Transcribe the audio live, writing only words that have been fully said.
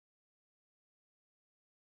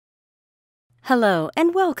Hello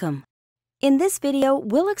and welcome. In this video,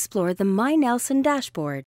 we'll explore the myNelson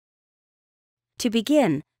dashboard. To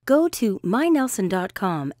begin, go to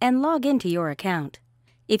myNelson.com and log into your account.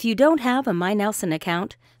 If you don't have a myNelson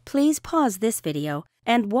account, please pause this video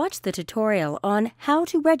and watch the tutorial on how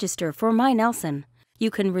to register for myNelson.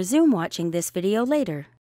 You can resume watching this video later.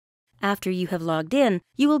 After you have logged in,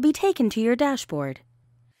 you will be taken to your dashboard.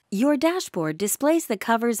 Your dashboard displays the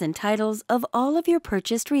covers and titles of all of your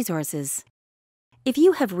purchased resources. If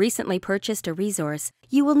you have recently purchased a resource,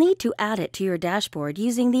 you will need to add it to your dashboard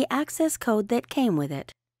using the access code that came with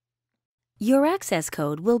it. Your access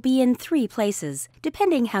code will be in 3 places,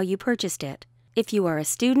 depending how you purchased it. If you are a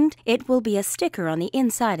student, it will be a sticker on the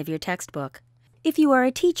inside of your textbook. If you are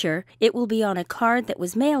a teacher, it will be on a card that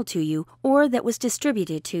was mailed to you or that was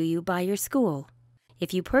distributed to you by your school.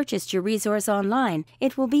 If you purchased your resource online,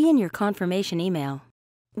 it will be in your confirmation email.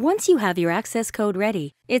 Once you have your access code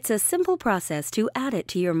ready, it's a simple process to add it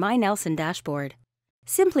to your myNelson dashboard.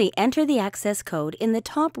 Simply enter the access code in the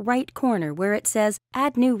top right corner where it says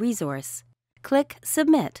Add New Resource. Click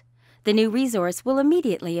Submit. The new resource will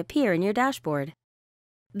immediately appear in your dashboard.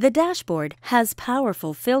 The dashboard has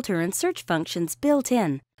powerful filter and search functions built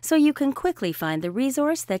in, so you can quickly find the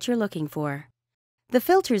resource that you're looking for. The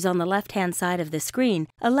filters on the left-hand side of the screen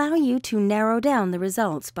allow you to narrow down the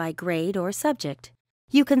results by grade or subject.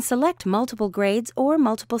 You can select multiple grades or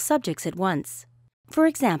multiple subjects at once. For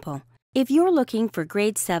example, if you're looking for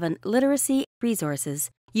Grade 7 literacy resources,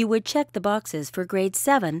 you would check the boxes for Grade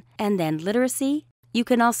 7 and then literacy. You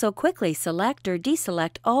can also quickly select or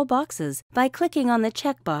deselect all boxes by clicking on the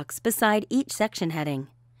checkbox beside each section heading.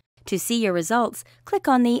 To see your results, click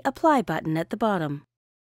on the Apply button at the bottom.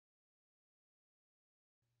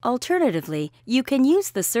 Alternatively, you can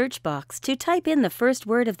use the search box to type in the first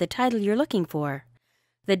word of the title you're looking for.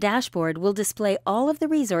 The dashboard will display all of the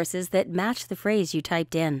resources that match the phrase you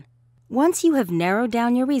typed in. Once you have narrowed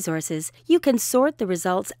down your resources, you can sort the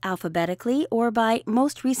results alphabetically or by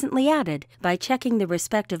most recently added by checking the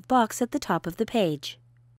respective box at the top of the page.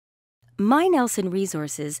 myNelson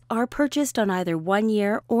resources are purchased on either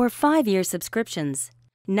 1-year or 5-year subscriptions.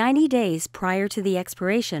 90 days prior to the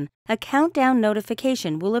expiration, a countdown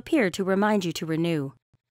notification will appear to remind you to renew.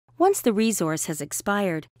 Once the resource has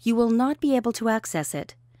expired, you will not be able to access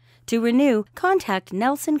it. To renew, contact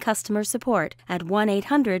Nelson Customer Support at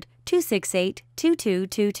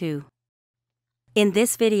 1-800-268-2222. In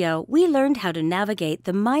this video, we learned how to navigate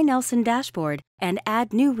the myNelson dashboard and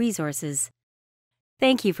add new resources.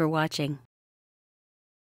 Thank you for watching.